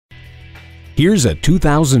Here's a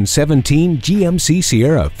 2017 GMC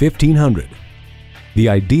Sierra 1500. The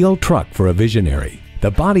ideal truck for a visionary.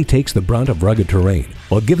 The body takes the brunt of rugged terrain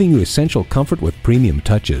while giving you essential comfort with premium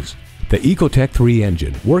touches. The Ecotec 3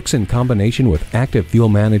 engine works in combination with active fuel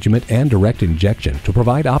management and direct injection to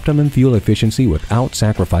provide optimum fuel efficiency without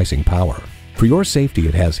sacrificing power. For your safety,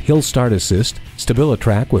 it has hill start assist,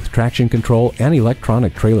 StabiliTrak with traction control, and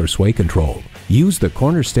electronic trailer sway control. Use the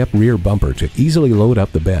corner step rear bumper to easily load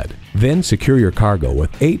up the bed. Then secure your cargo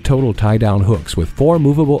with 8 total tie-down hooks with 4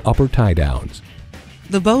 movable upper tie-downs.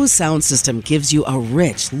 The Bose sound system gives you a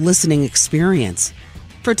rich listening experience.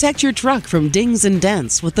 Protect your truck from dings and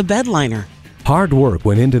dents with the bed liner. Hard work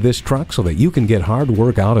went into this truck so that you can get hard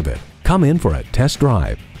work out of it. Come in for a test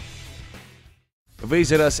drive.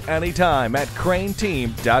 Visit us anytime at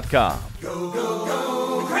crainteam.com. Go, go, go.